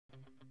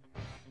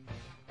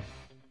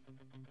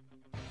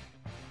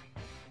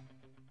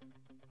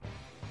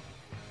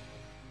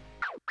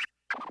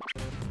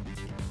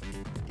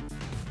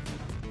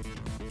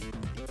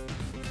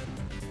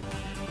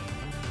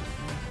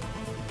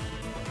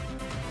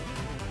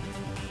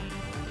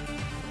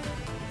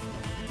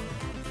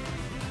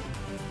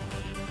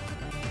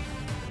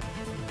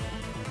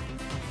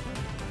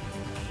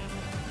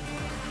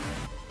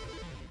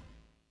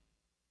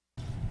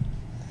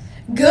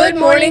Good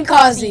morning,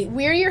 Causey.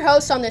 We're your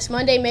hosts on this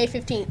Monday, May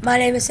 15th. My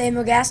name is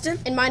Samuel Gaston.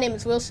 And my name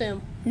is Will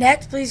Sim.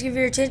 Next, please give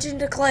your attention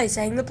to Clay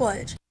saying the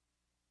pledge.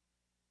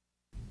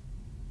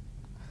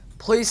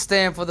 Please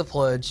stand for the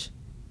pledge.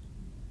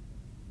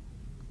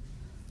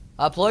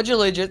 I pledge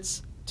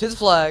allegiance to the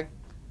flag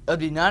of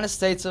the United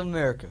States of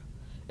America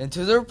and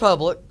to the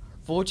republic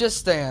for which it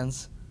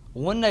stands,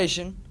 one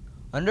nation,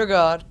 under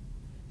God,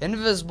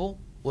 indivisible,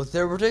 with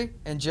liberty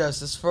and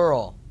justice for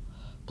all.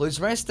 Please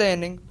remain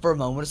standing for a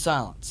moment of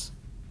silence.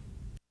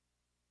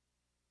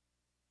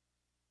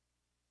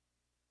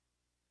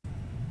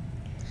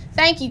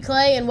 Thank you,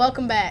 Clay, and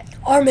welcome back.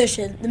 Our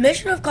mission. The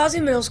mission of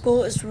Causey Middle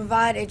School is to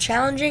provide a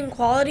challenging,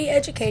 quality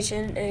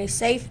education in a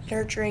safe,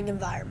 nurturing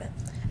environment.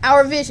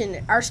 Our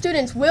vision. Our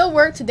students will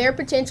work to their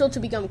potential to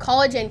become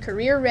college and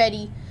career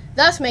ready,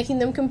 thus making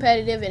them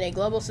competitive in a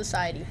global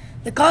society.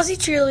 The Causey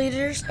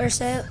cheerleaders are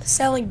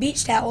selling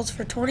beach towels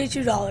for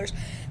 $22.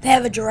 They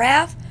have a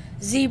giraffe,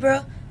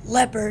 zebra,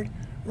 leopard,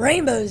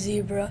 rainbow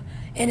zebra,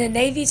 and a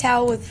navy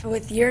towel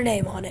with your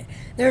name on it.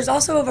 There's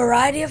also a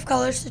variety of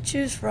colors to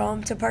choose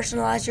from to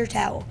personalize your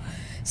towel.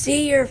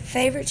 See your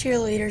favorite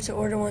cheerleader to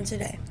order one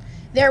today.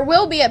 There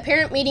will be a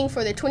parent meeting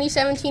for the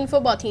 2017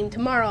 football team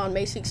tomorrow on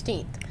May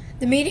 16th.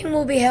 The meeting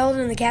will be held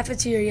in the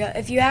cafeteria.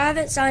 If you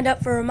haven't signed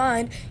up for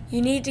Remind,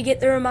 you need to get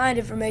the Remind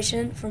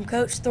information from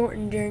Coach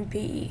Thornton during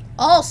PE.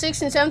 All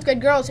 6th and 7th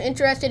grade girls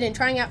interested in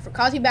trying out for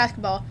Causey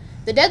basketball,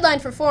 the deadline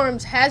for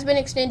forms has been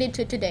extended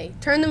to today.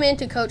 Turn them in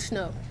to Coach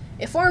Snow.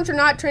 If forms are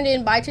not turned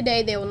in by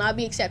today, they will not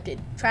be accepted.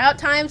 Tryout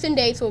times and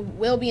dates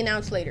will be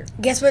announced later.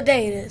 Guess what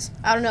day it is?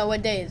 I don't know.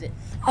 What day is it?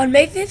 On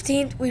May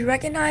 15th, we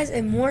recognize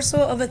a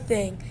morsel of a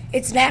thing.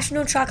 It's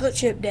National Chocolate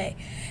Chip Day.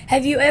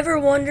 Have you ever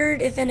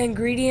wondered if an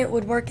ingredient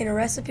would work in a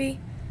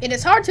recipe? It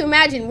is hard to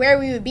imagine where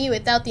we would be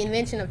without the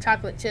invention of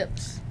chocolate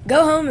chips.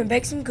 Go home and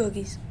bake some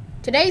cookies.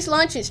 Today's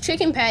lunch is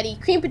chicken patty,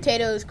 cream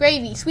potatoes,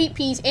 gravy, sweet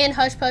peas, and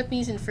hush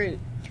puppies and fruit.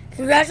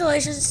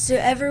 Congratulations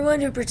to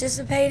everyone who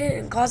participated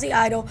in Causey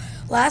Idol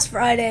last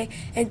Friday,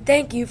 and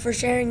thank you for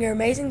sharing your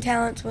amazing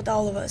talents with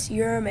all of us.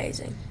 You're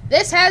amazing.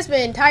 This has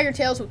been Tiger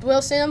Tales with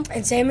Will Sim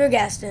and Samuel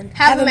Gaston.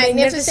 Have a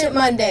magnificent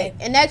Monday.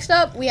 And next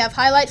up, we have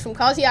highlights from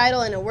Causey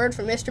Idol and a word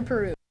from Mr.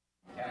 Peru.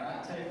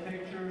 Cannot take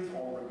pictures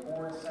or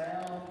record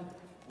sound.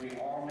 We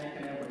are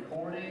making a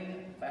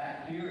recording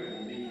back here. It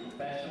will be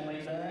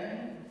professionally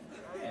done.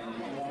 And if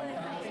you want a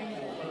copy,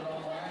 we'll put it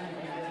online.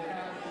 You can get a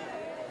copy.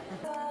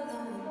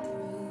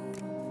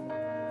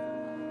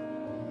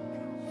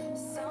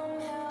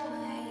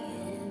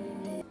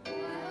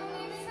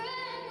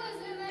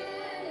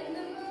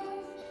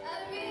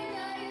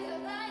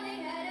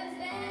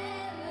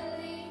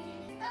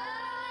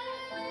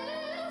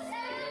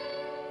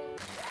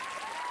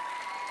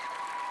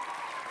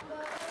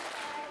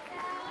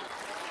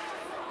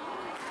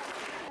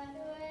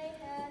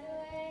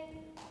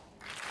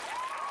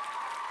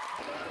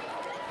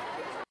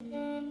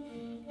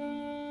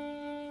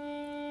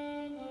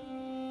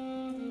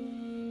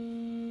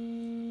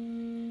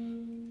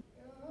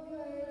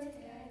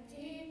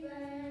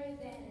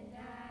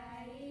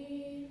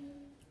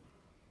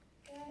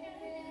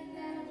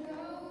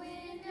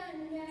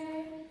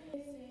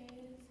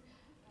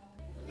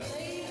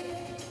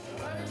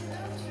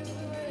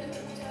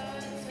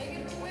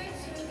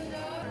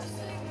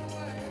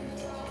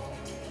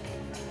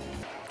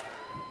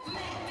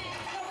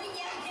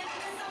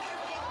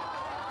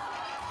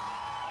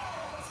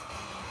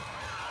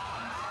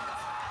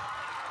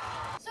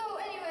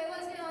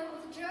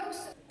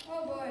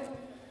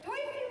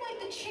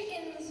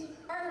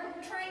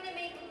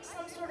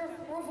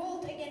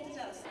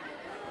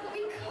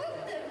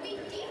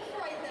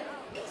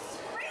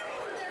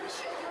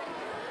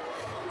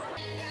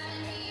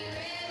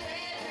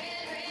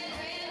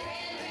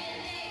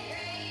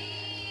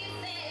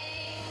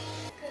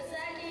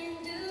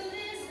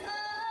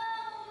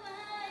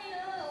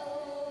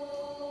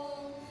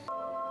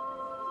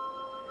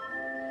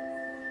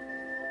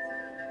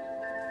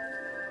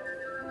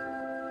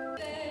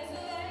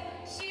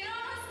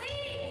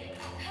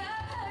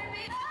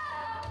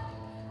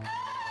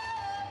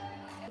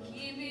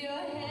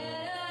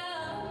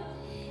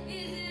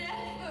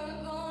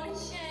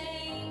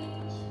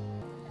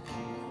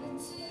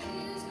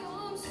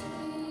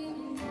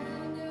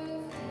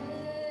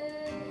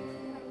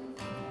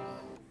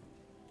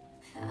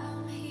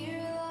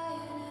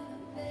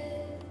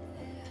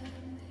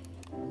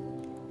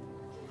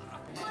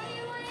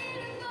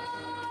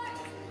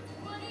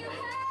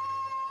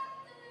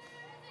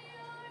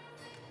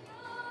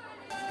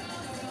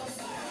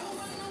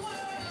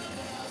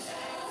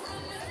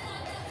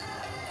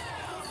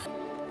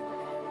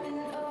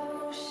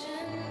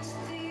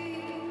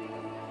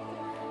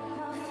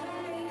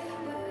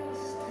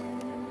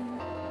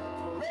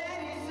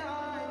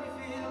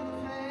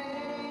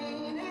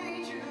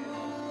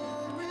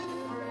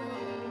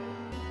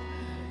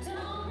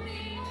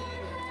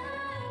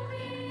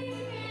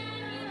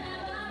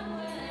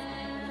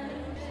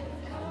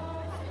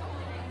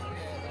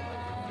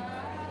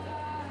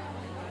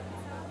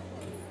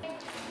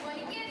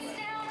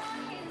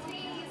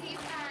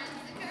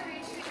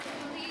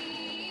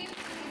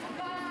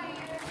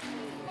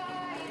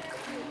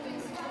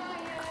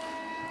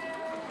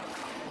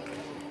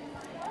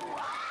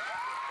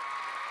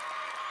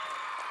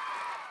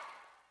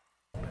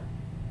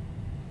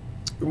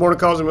 Good morning,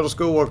 Causey Middle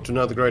School. Welcome to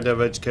another great day of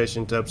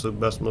education to absolute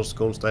best middle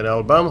school in the state of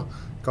Alabama.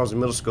 Causey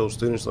Middle School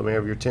students, let me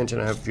have your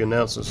attention. I have a few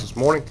announcements this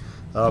morning.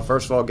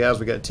 First of all, guys,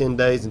 we got 10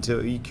 days until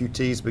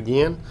EQTs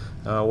begin.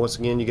 Once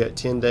again, you got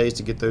 10 days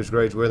to get those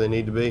grades where they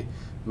need to be.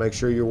 Make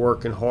sure you're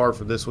working hard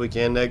for this week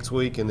and next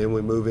week, and then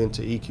we move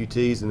into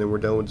EQTs, and then we're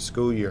done with the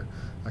school year.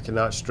 I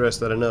cannot stress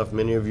that enough.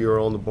 Many of you are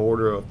on the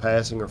border of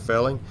passing or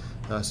failing,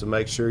 so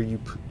make sure you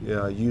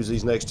use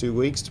these next 2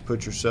 weeks to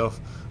put yourself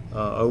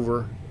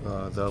over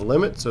the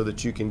limit so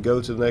that you can go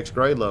to the next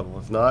grade level.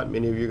 If not,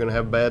 many of you are going to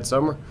have a bad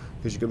summer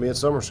because you're going to be in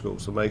summer school,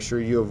 so make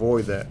sure you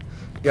avoid that.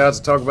 Guys,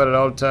 I talk about it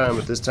all the time,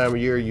 but this time of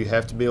year you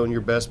have to be on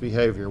your best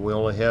behavior. We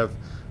only have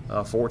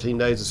 14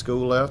 days of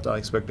school left. I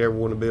expect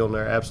everyone to be on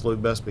their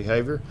absolute best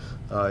behavior.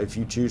 If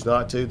you choose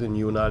not to, then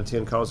you will not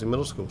attend Causey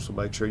Middle School, so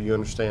make sure you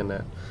understand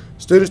that.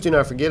 Students, do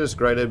not forget it's a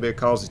great day to be a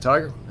Causey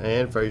Tiger,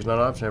 and failure is not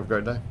an option. Have a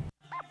great day.